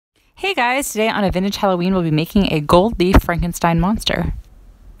Hey guys, today on a vintage Halloween we'll be making a gold leaf Frankenstein monster.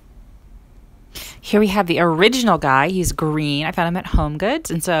 Here we have the original guy. He's green. I found him at Home Goods.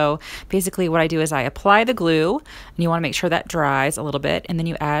 And so basically what I do is I apply the glue, and you want to make sure that dries a little bit, and then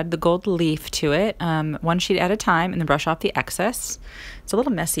you add the gold leaf to it, one sheet at a time, and then brush off the excess. It's a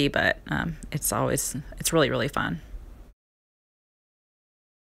little messy, but it's really, really fun.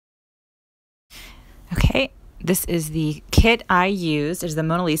 Okay. This is the kit I used. It's the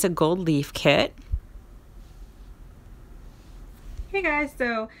Mona Lisa Gold Leaf Kit. Hey guys,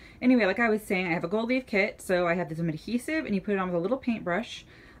 so anyway, like I was saying, I have a gold leaf kit. So I have this adhesive, and you put it on with a little paintbrush.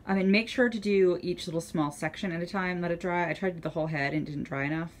 And make sure to do each little small section at a time, let it dry. I tried to do the whole head and it didn't dry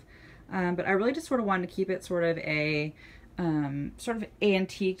enough. But I really just sort of wanted to keep it sort of a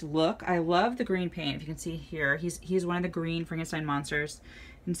antiqued look. I love the green paint. If you can see here, he's one of the green Frankenstein monsters.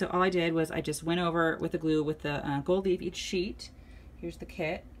 And so all I did was I just went over with the glue with the gold leaf each sheet. Here's the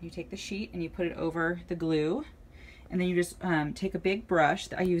kit. You take the sheet and you put it over the glue. And then you just take a big brush.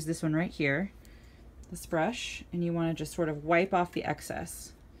 I use this one right here, this brush, and you want to just sort of wipe off the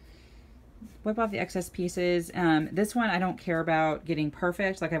excess. Wipe off the excess pieces. This one I don't care about getting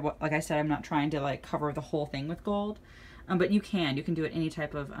perfect. Like I said, I'm not trying to like cover the whole thing with gold. But you can do it any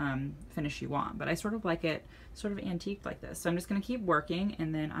type of finish you want. But I sort of like it sort of antique like this. So I'm just going to keep working,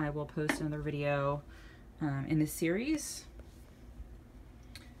 and then I will post another video in this series.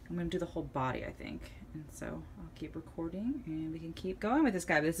 I'm going to do the whole body, I think. And so I'll keep recording, and we can keep going with this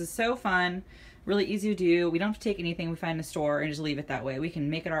guy. But this is so fun, really easy to do. We don't have to take anything we find in the store and just leave it that way. We can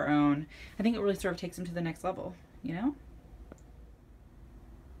make it our own. I think it really sort of takes them to the next level, you know?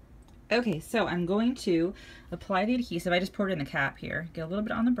 Okay, so I'm going to apply the adhesive. I just poured it in the cap here. Get a little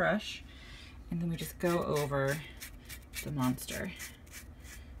bit on the brush, and then we just go over the monster.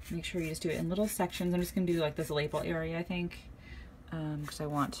 Make sure you just do it in little sections. I'm just going to do like this lapel area, I think, because I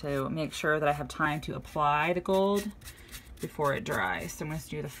want to make sure that I have time to apply the gold before it dries. So I'm going to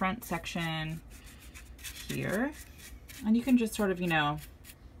do the front section here, and you can just sort of, you know,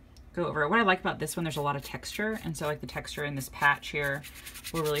 go over it. What I like about this one, there's a lot of texture, and so like the texture in this patch here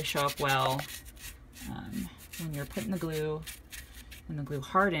will really show up well when you're putting the glue, and the glue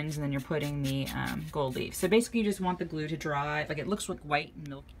hardens, and then you're putting the gold leaf. So basically you just want the glue to dry, like it looks like white and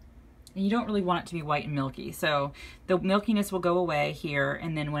milky, and you don't really want it to be white and milky. So the milkiness will go away here,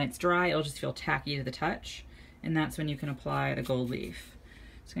 and then when it's dry it'll just feel tacky to the touch, and that's when you can apply the gold leaf.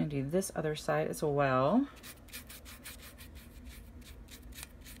 So I'm going to do this other side as well.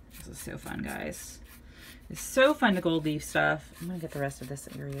 This is so fun, guys. It's so fun to gold leaf stuff. I'm gonna get the rest of this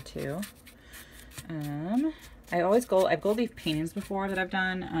area too. I've gold leaf paintings before that I've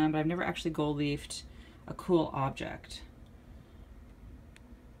done, but I've never actually gold leafed a cool object.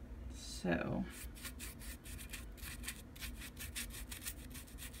 So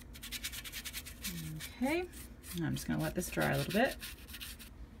okay, I'm just gonna let this dry a little bit.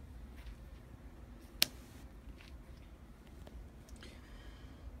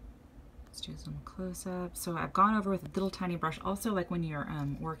 Do some close-up. So I've gone over with a little tiny brush. Also, like when you're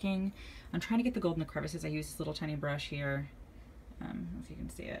working, I'm trying to get the gold in the crevices. I use this little tiny brush here. I don't know if you can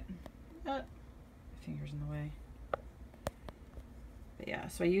see it. My finger's in the way. But yeah,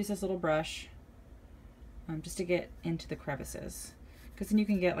 so I use this little brush just to get into the crevices. Because then you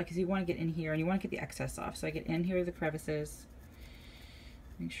can get, like, if you want to get in here and you want to get the excess off. So I get in here to the crevices.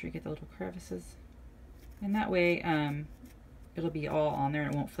 Make sure you get the little crevices. And that way, it'll be all on there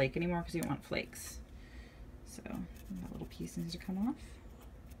and it won't flake anymore because you don't want flakes. So that little piece needs to come off.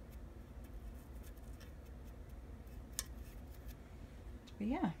 But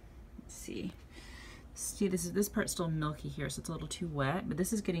yeah, let's see. See, this part's still milky here, so it's a little too wet, but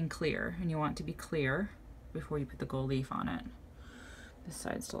this is getting clear, and you want it to be clear before you put the gold leaf on it. This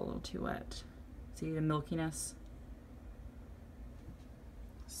side's still a little too wet. See the milkiness?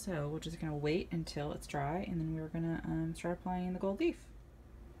 So we're just gonna wait until it's dry, and then we're gonna start applying the gold leaf.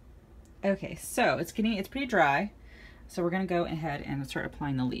 Okay, so it's pretty dry, so we're gonna go ahead and start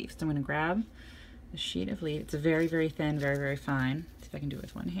applying the leaf. So I'm gonna grab the sheet of leaf. It's very, very thin, very, very fine. Let's see if I can do it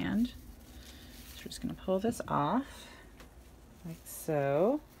with one hand. So we're just gonna pull this off like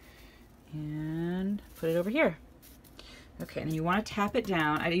so, and put it over here. Okay, and then you want to tap it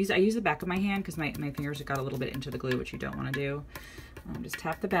down. I use the back of my hand because my fingers have got a little bit into the glue, which you don't want to do. Just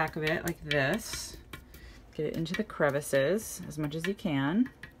tap the back of it like this. Get it into the crevices as much as you can.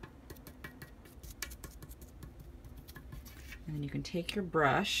 And then you can take your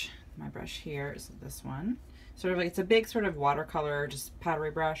brush. My brush here is this one. Sort of like, it's a big sort of watercolor, just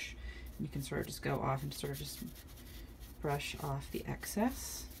powdery brush. And you can sort of just go off and sort of just brush off the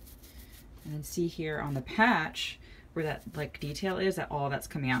excess. And then see here on the patch, where that like detail is, that all that's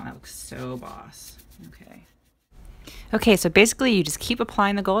coming out. That looks so boss. Okay. Okay, so basically you just keep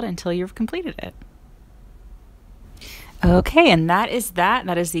applying the gold until you've completed it. Okay, and that is that.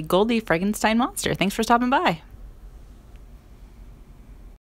 That is the Gold Leaf Frankenstein monster. Thanks for stopping by.